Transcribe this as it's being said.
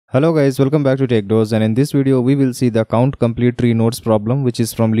Hello guys, welcome back to TechDose, and in this video we will see the count complete tree nodes problem, which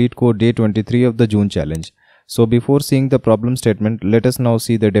is from Leetcode day 23 of the June challenge. So before seeing the problem statement, let us now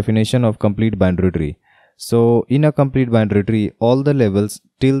see the definition of complete binary tree. So in a complete binary tree, all the levels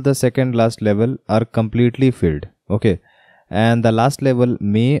till the second last level are completely filled. Okay, and the last level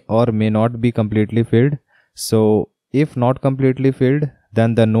may or may not be completely filled. So if not completely filled,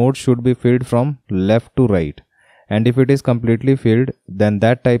 then the node should be filled from left to right. And if it is completely filled, then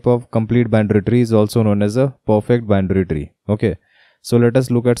that type of complete binary tree is also known as a perfect binary tree. Okay, so let us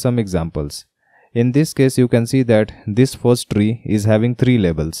look at some examples. In this case, you can see that this first tree is having 3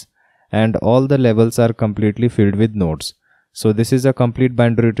 levels and all the levels are completely filled with nodes. So this is a complete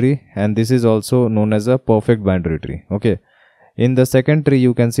binary tree, and this is also known as a perfect binary tree. Okay, in the second tree,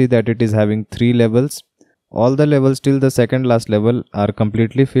 you can see that it is having 3 levels. All the levels till the second last level are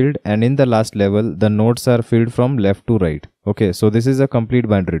completely filled, and in the last level the nodes are filled from left to right. Okay, so this is a complete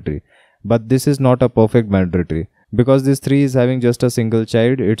binary tree, but this is not a perfect binary tree because this tree is having just a single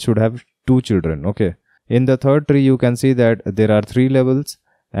child. It should have 2 children. Okay, in the third tree you can see that there are 3 levels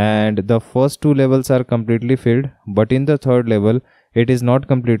and the first 2 levels are completely filled, but in the third level it is not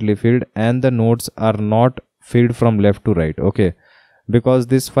completely filled and the nodes are not filled from left to right. Okay, because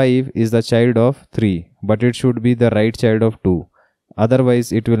this 5 is the child of 3, but it should be the right child of 2.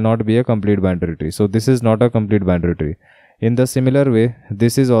 Otherwise, it will not be a complete binary tree. So this is not a complete binary tree. In the similar way,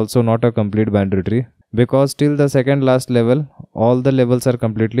 this is also not a complete binary tree because till the second last level, all the levels are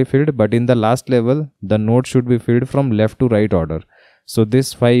completely filled, but in the last level, the node should be filled from left to right order. So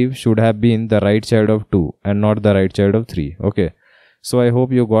this 5 should have been the right child of 2 and not the right child of 3. Okay. So I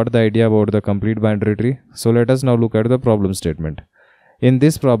hope you got the idea about the complete binary tree. So let us now look at the problem statement. In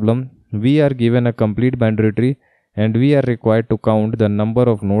this problem, we are given a complete binary tree and we are required to count the number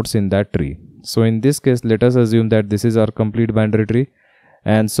of nodes in that tree. So in this case, let us assume that this is our complete binary tree.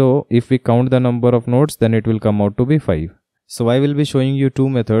 And so if we count the number of nodes, then it will come out to be 5. So I will be showing you 2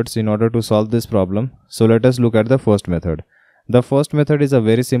 methods in order to solve this problem. So let us look at the first method. The first method is a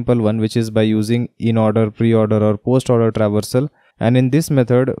very simple one, which is by using in-order, pre-order or post-order traversal. And in this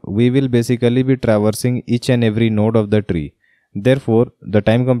method, we will basically be traversing each and every node of the tree. Therefore, the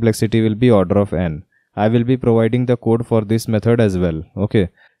time complexity will be order of n. I will be providing the code for this method as well. Okay.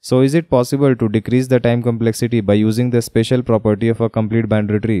 So is it possible to decrease the time complexity by using the special property of a complete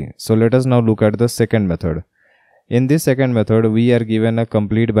binary tree? So let us now look at the second method. In this second method, we are given a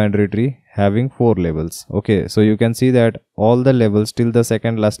complete binary tree having 4 levels. Okay. So you can see that all the levels till the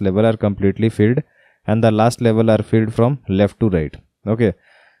second last level are completely filled and the last level are filled from left to right. Okay.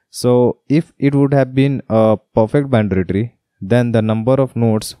 So if it would have been a perfect binary tree, then the number of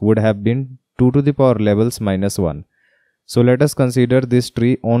nodes would have been 2 to the power levels minus 1. So let us consider this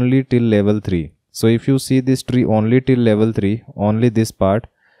tree only till level 3. So if you see this tree only till level 3, only this part,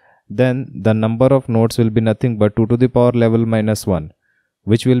 then the number of nodes will be nothing but 2 to the power level minus 1,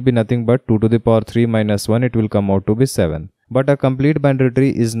 which will be nothing but 2 to the power 3 minus 1. It will come out to be 7. But a complete binary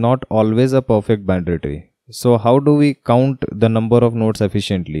tree is not always a perfect binary tree. So how do we count the number of nodes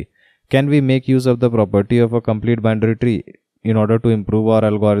efficiently? Can we make use of the property of a complete binary tree in order to improve our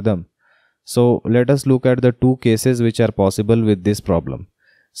algorithm? So let us look at the 2 cases which are possible with this problem.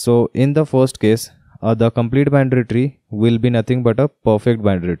 So in the first case, the complete binary tree will be nothing but a perfect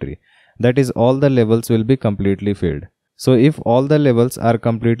binary tree. That is, all the levels will be completely filled. So if all the levels are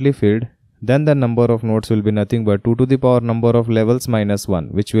completely filled, then the number of nodes will be nothing but 2 to the power number of levels minus 1,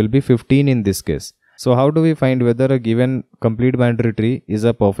 which will be 15 in this case. So how do we find whether a given complete binary tree is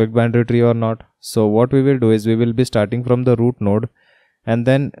a perfect binary tree or not? So what we will do is we will be starting from the root node and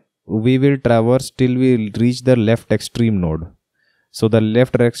then we will traverse till we reach the left extreme node. So the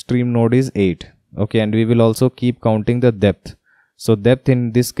left extreme node is 8. Okay, and we will also keep counting the depth. So depth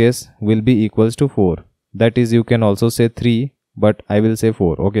in this case will be equals to 4. That is, you can also say 3, but I will say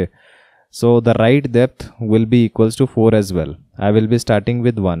 4. Okay. So the right depth will be equals to 4 as well. I will be starting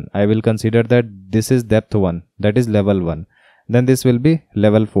with 1. I will consider that this is depth 1, that is level 1. Then this will be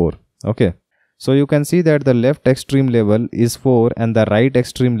level 4. Okay. So you can see that the left extreme level is 4 and the right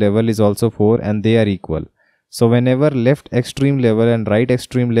extreme level is also 4 and they are equal. So whenever left extreme level and right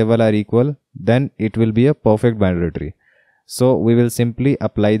extreme level are equal, then it will be a perfect binary tree. So we will simply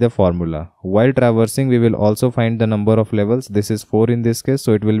apply the formula. While traversing, we will also find the number of levels. This is 4 in this case.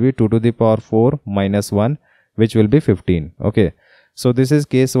 So it will be 2 to the power 4 minus 1, which will be 15. Okay. So this is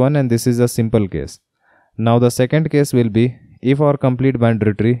case 1 and this is a simple case. Now the second case will be if our complete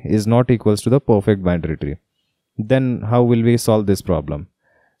binary tree is not equals to the perfect binary tree. Then how will we solve this problem?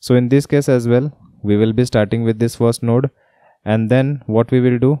 So in this case as well, we will be starting with this first node and then what we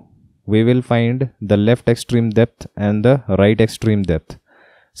will do? We will find the left extreme depth and the right extreme depth.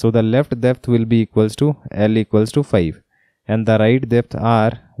 So the left depth will be equals to L equals to 5 and the right depth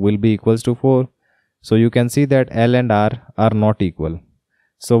R will be equals to 4. So you can see that L and R are not equal.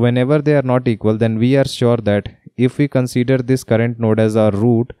 So whenever they are not equal, then we are sure that if we consider this current node as our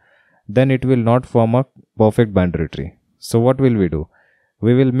root, then it will not form a perfect boundary tree. So what will we do?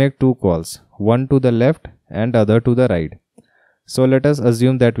 We will make two calls, one to the left and other to the right. So let us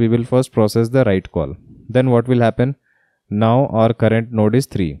assume that we will first process the right call. Then what will happen? Now our current node is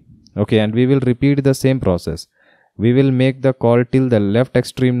 3. Okay, and we will repeat the same process. We will make the call till the left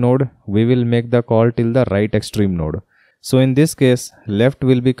extreme node. We will make the call till the right extreme node. So in this case, left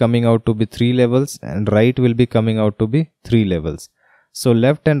will be coming out to be 3 levels and right will be coming out to be 3 levels. So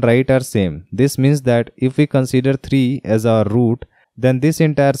left and right are same. This means that if we consider 3 as our root, then this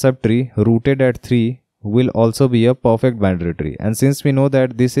entire subtree rooted at 3 will also be a perfect boundary tree. And since we know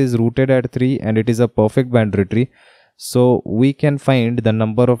that this is rooted at 3 and it is a perfect boundary tree, so we can find the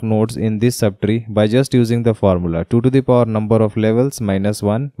number of nodes in this subtree by just using the formula 2 to the power number of levels minus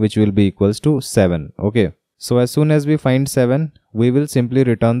 1, which will be equals to 7. Okay. So as soon as we find 7, we will simply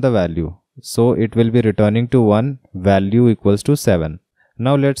return the value. So it will be returning to 1, value equals to 7.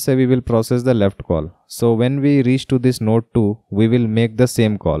 Now let's say we will process the left call. So when we reach to this node 2, we will make the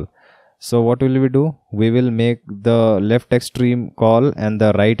same call. So what will we do? We will make the left extreme call and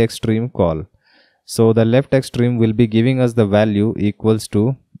the right extreme call. So the left extreme will be giving us the value equals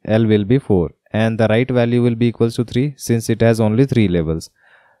to L will be 4 and the right value will be equals to 3 since it has only 3 levels.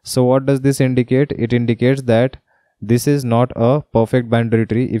 So what does this indicate? It indicates that this is not a perfect boundary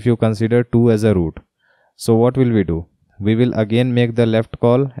tree if you consider 2 as a root. So what will we do? We will again make the left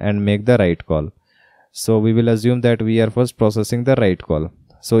call and make the right call. So we will assume that we are first processing the right call.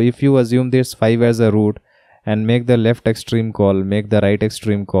 So if you assume this 5 as a root and make the left extreme call, make the right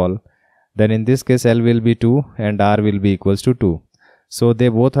extreme call, then in this case L will be 2 and R will be equals to 2. So they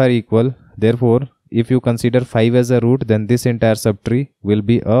both are equal. Therefore, if you consider 5 as a root, then this entire subtree will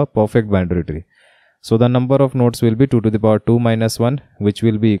be a perfect boundary tree. So the number of nodes will be 2 to the power 2 minus 1, which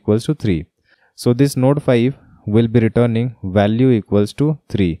will be equals to 3. So this node 5 will be returning value equals to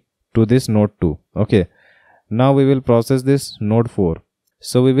 3 to this node 2. Okay. Now we will process this node 4.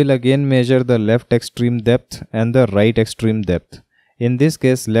 So we will again measure the left extreme depth and the right extreme depth. In this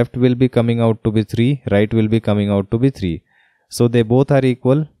case, left will be coming out to be 3, right will be coming out to be 3. So they both are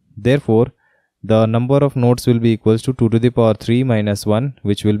equal. Therefore, the number of nodes will be equals to 2 to the power 3 minus 1,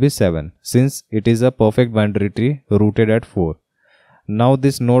 which will be 7, since it is a perfect boundary tree rooted at 4. Now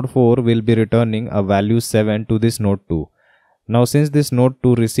this node 4 will be returning a value 7 to this node 2. Now since this node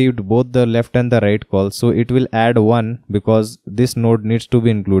 2 received both the left and the right call, so it will add 1 because this node needs to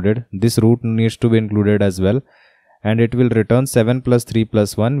be included. This root needs to be included as well. And it will return 7 plus 3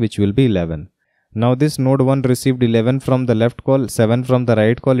 plus 1, which will be 11. Now this node 1 received 11 from the left call, 7 from the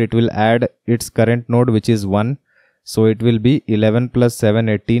right call. It will add its current node, which is 1. So it will be 11 plus 7,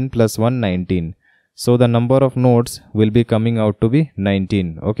 18 plus 1, 19. So the number of nodes will be coming out to be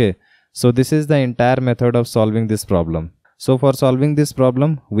 19. Okay. So this is the entire method of solving this problem. So for solving this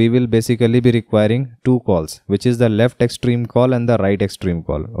problem, we will basically be requiring two calls, which is the left extreme call and the right extreme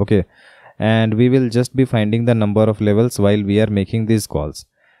call. Okay. And we will just be finding the number of levels while we are making these calls.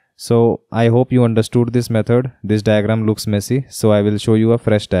 So I hope you understood this method. This diagram looks messy, so I will show you a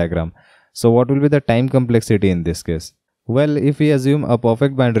fresh diagram. So what will be the time complexity in this case? Well, if we assume a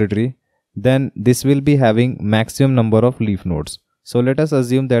perfect boundary tree, then this will be having maximum number of leaf nodes. So let us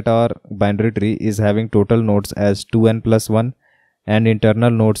assume that our boundary tree is having total nodes as 2n plus 1 and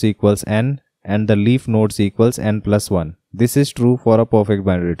internal nodes equals n and the leaf nodes equals n plus 1. This is true for a perfect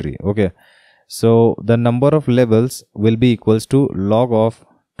boundary tree. Okay. So the number of levels will be equals to log of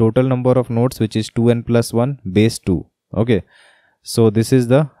total number of nodes, which is 2n plus 1 base 2. Okay. So this is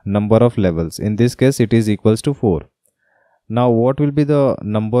the number of levels. In this case, it is equals to 4. Now what will be the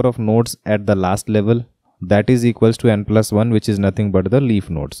number of nodes at the last level? That is equals to n plus 1, which is nothing but the leaf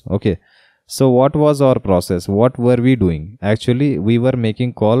nodes. Okay. So what was our process? What were we doing? Actually, we were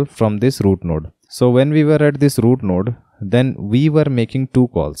making call from this root node. So when we were at this root node, then we were making two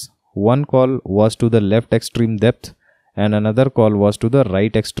calls. One call was to the left extreme depth and another call was to the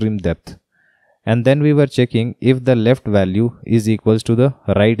right extreme depth. And then we were checking if the left value is equals to the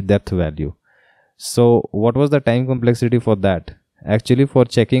right depth value. So what was the time complexity for that? Actually, for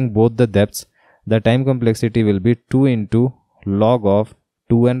checking both the depths, the time complexity will be 2 into log of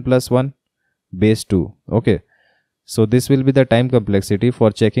 2n plus 1 base 2. Okay. So this will be the time complexity for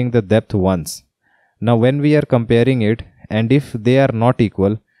checking the depth once. Now when we are comparing it, and if they are not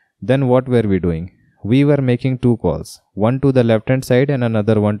equal, then what were we doing? We were making two calls, one to the left hand side and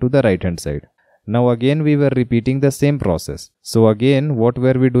another one to the right hand side. Now again we were repeating the same process. So again what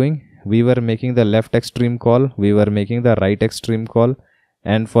were we doing? We were making the left extreme call, we were making the right extreme call,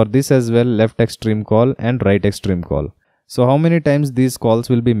 and for this as well, left extreme call and right extreme call. So how many times these calls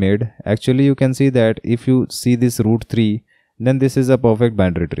will be made? Actually you can see that if you see this root 3, then this is a perfect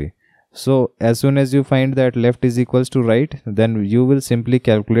binary tree. So as soon as you find that left is equals to right, then you will simply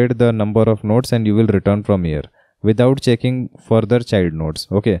calculate the number of nodes and you will return from here without checking further child nodes.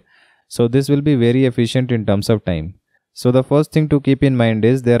 Okay, so this will be very efficient in terms of time. So the first thing to keep in mind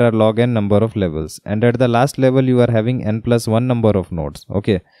is there are log n number of levels, and at the last level you are having n plus 1 number of nodes.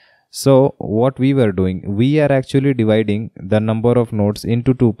 Okay, so what we were doing, we are actually dividing the number of nodes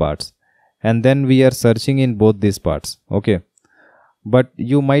into two parts, and then we are searching in both these parts. Okay, but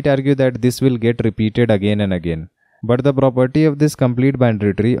you might argue that this will get repeated again and again. But the property of this complete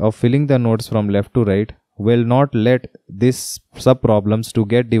binary tree of filling the nodes from left to right will not let these sub problems to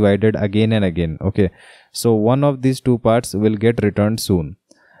get divided again and again. Okay, so one of these two parts will get returned soon.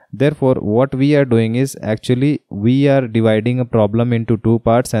 Therefore what we are doing is actually we are dividing a problem into two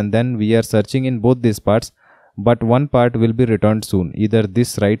parts, and then we are searching in both these parts, but one part will be returned soon, either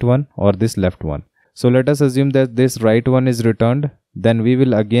this right one or this left one. So let us assume that this right one is returned, then we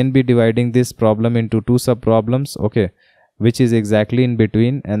will again be dividing this problem into two sub problems, okay, which is exactly in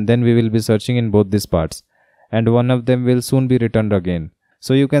between, and then we will be searching in both these parts, and one of them will soon be returned again.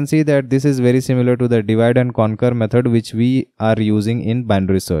 So you can see that this is very similar to the divide and conquer method which we are using in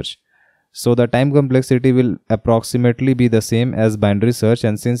binary search. So the time complexity will approximately be the same as binary search,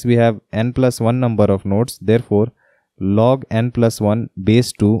 and since we have n plus 1 number of nodes, therefore log n plus 1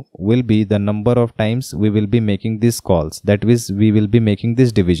 base 2 will be the number of times we will be making these calls, that is we will be making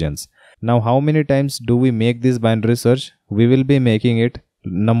these divisions. Now how many times do we make this binary search? We will be making it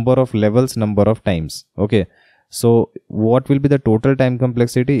number of levels, number of times. Okay, so what will be the total time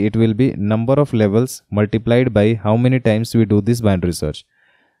complexity? It will be number of levels multiplied by how many times we do this binary search.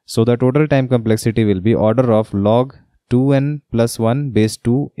 So the total time complexity will be order of log 2n plus 1 base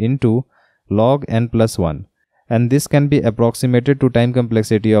 2 into log n plus 1. And this can be approximated to time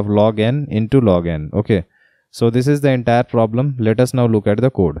complexity of log n into log n. Okay, so this is the entire problem. Let us now look at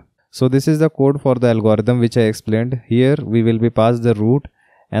the code. So this is the code for the algorithm which I explained. Here we will be passed the root,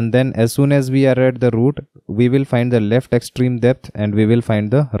 and then as soon as we are at the root, we will find the left extreme depth and we will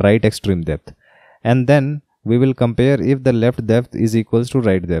find the right extreme depth, and then we will compare if the left depth is equals to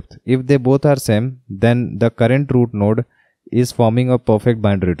right depth. If they both are same, then the current root node is forming a perfect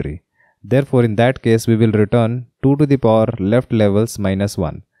binary tree. Therefore in that case we will return 2 to the power left levels minus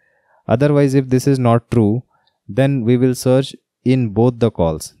 1. Otherwise if this is not true, then we will search in both the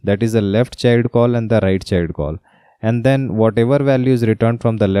calls, that is the left child call and the right child call, and then whatever value is returned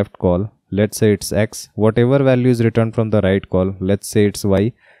from the left call, let's say it's x, whatever value is returned from the right call, let's say it's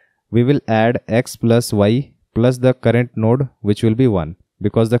y, we will add x plus y plus the current node, which will be 1,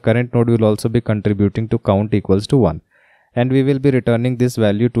 because the current node will also be contributing to count equals to 1, and we will be returning this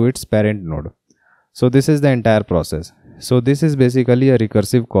value to its parent node. So this is the entire process. So this is basically a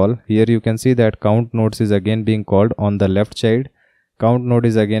recursive call. Here you can see that count nodes is again being called on the left child, count node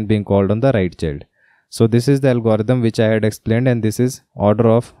is again being called on the right child. So this is the algorithm which I had explained, and this is order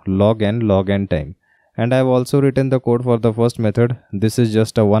of log n time. And I have also written the code for the first method. This is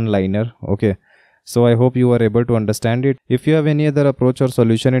just a one-liner. Okay, so I hope you are able to understand it. If you have any other approach or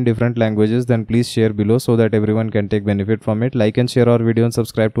solution in different languages, then please share below so that everyone can take benefit from it. Like and share our video and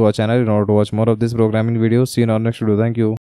subscribe to our channel in order to watch more of this programming videos. See you in our next video. Thank you.